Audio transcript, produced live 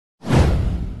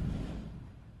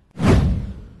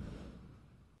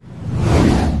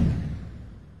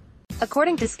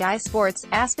According to Sky Sports,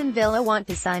 Aston Villa want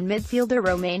to sign midfielder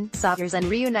Romain Sawyers and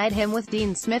reunite him with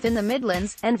Dean Smith in the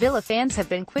Midlands, and Villa fans have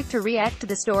been quick to react to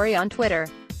the story on Twitter.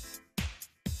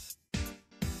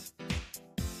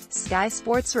 Sky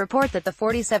Sports report that the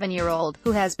 47-year-old,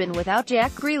 who has been without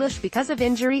Jack Grealish because of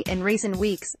injury in recent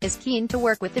weeks, is keen to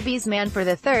work with the Bees man for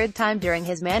the third time during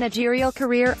his managerial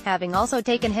career, having also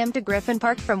taken him to Griffin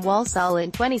Park from Walsall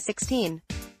in 2016.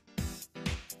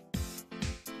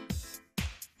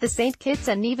 The St Kitts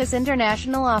and Nevis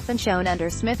international often shown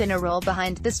under Smith in a role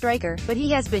behind the striker, but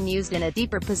he has been used in a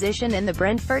deeper position in the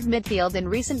Brentford midfield in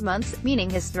recent months, meaning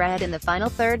his threat in the final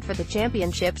third for the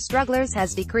championship strugglers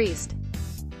has decreased.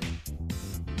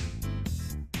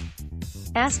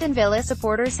 Aston Villa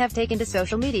supporters have taken to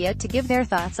social media to give their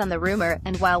thoughts on the rumour,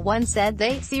 and while one said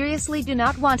they seriously do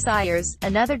not want Sawyers,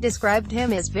 another described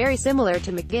him as very similar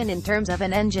to McGinn in terms of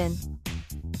an engine.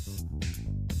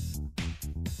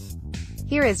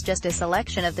 Here is just a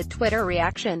selection of the Twitter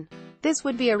reaction. This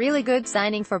would be a really good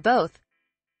signing for both.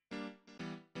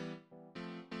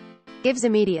 Gives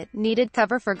immediate, needed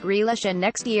cover for Grealish, and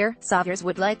next year, Sawyers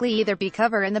would likely either be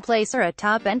cover in the place or a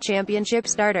top-end championship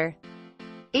starter.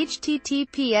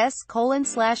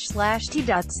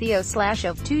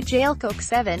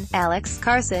 https://t.co/of2jailcoke7, Alex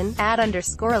Carson,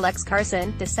 @_Alex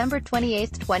Carson, December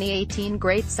 28, 2018.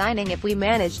 Great signing if we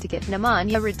manage to get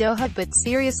Nemanja Radoja, but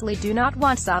seriously do not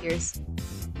want Sawyers.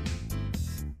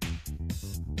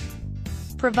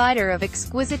 Provider of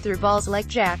exquisite through balls like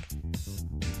Jack.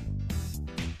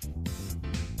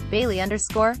 Bailey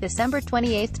 _ December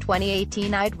 28,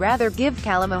 2018. I'd rather give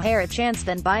Callum O'Hare a chance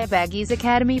than buy a Baggies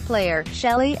Academy player.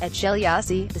 Shelley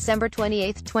 @Shelleyasi, December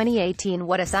 28, 2018.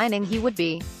 What a signing he would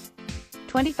be.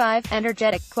 25,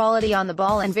 energetic, quality on the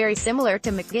ball, and very similar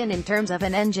to McGinn in terms of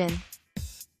an engine.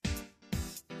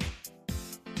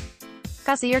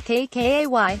 Kassir KKAY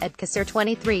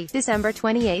 @Kassir23, December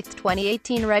 28,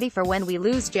 2018. Ready for when we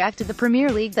lose Jack to the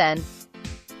Premier League then.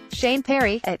 Shane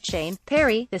Perry @Shane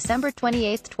Perry, December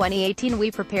 28, 2018.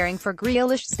 We preparing for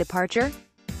Grealish's departure?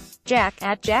 Jack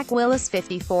 @Jack Willis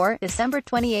 54, December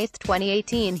 28,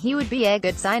 2018. He would be a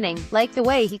good signing, like the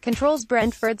way he controls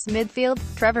Brentford's midfield.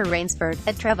 Trevor Rainsford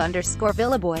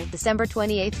 @Trev_Villaboy, December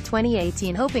 28,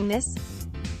 2018. Hoping this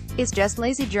is just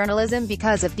lazy journalism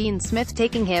because of Dean Smith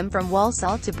taking him from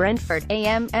Walsall to Brentford.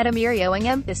 AM @Amir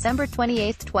Yoingham, December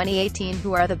 28, 2018.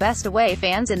 Who are the best away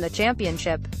fans in the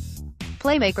championship?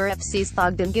 Playmaker FC's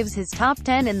Thogden gives his top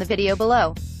 10 in the video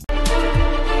below.